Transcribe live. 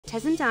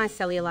TESMED Anti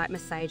Cellulite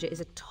Massager is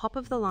a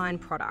top-of-the-line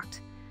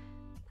product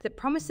that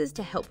promises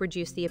to help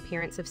reduce the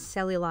appearance of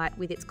cellulite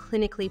with its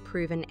clinically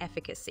proven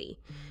efficacy.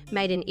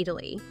 Made in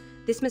Italy,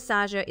 this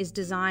massager is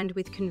designed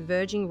with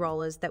converging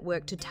rollers that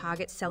work to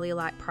target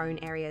cellulite-prone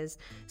areas,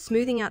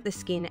 smoothing out the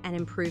skin and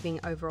improving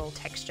overall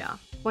texture.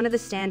 One of the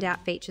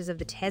standout features of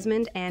the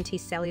TESMED Anti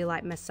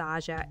Cellulite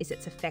Massager is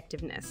its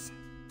effectiveness.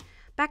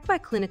 Backed by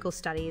clinical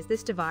studies,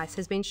 this device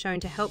has been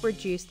shown to help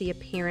reduce the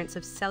appearance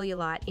of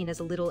cellulite in as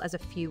little as a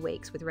few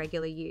weeks with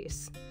regular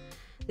use.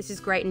 This is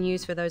great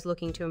news for those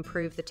looking to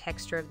improve the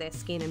texture of their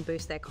skin and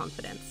boost their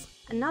confidence.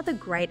 Another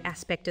great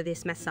aspect of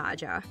this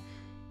massager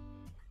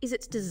is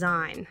its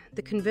design.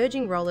 The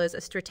converging rollers are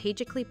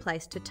strategically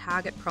placed to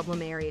target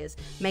problem areas,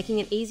 making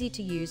it easy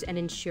to use and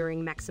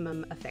ensuring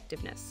maximum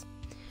effectiveness.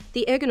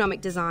 The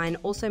ergonomic design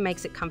also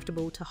makes it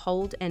comfortable to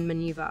hold and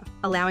maneuver,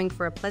 allowing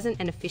for a pleasant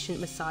and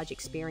efficient massage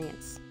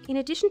experience. In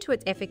addition to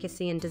its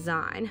efficacy and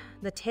design,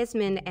 the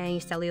TESMED Anti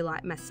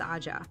Cellulite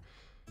Massager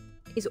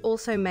is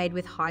also made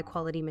with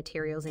high-quality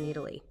materials in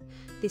Italy.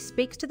 This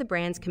speaks to the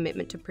brand's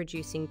commitment to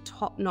producing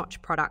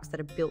top-notch products that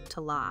are built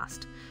to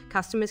last.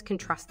 Customers can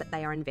trust that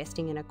they are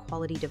investing in a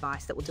quality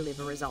device that will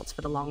deliver results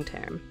for the long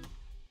term.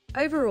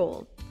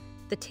 Overall,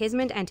 the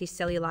TESMED Anti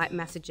Cellulite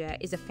Massager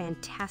is a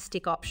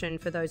fantastic option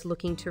for those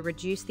looking to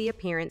reduce the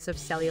appearance of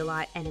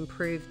cellulite and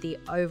improve the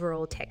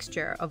overall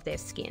texture of their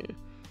skin.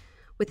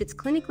 With its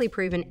clinically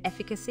proven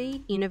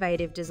efficacy,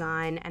 innovative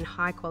design, and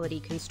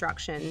high-quality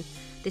construction,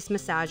 this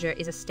massager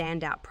is a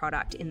standout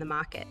product in the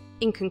market.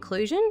 In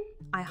conclusion,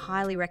 I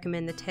highly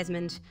recommend the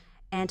TESMED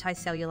Anti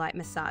Cellulite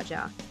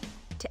Massager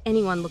to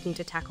anyone looking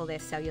to tackle their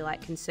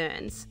cellulite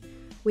concerns.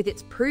 With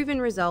its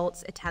proven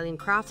results, Italian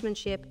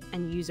craftsmanship,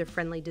 and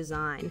user-friendly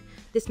design,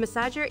 this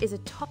massager is a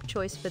top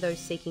choice for those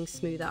seeking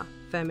smoother,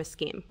 firmer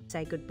skin.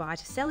 Say goodbye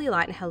to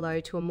cellulite and hello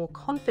to a more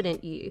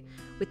confident you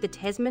with the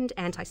TESMED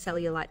Anti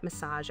Cellulite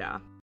Massager.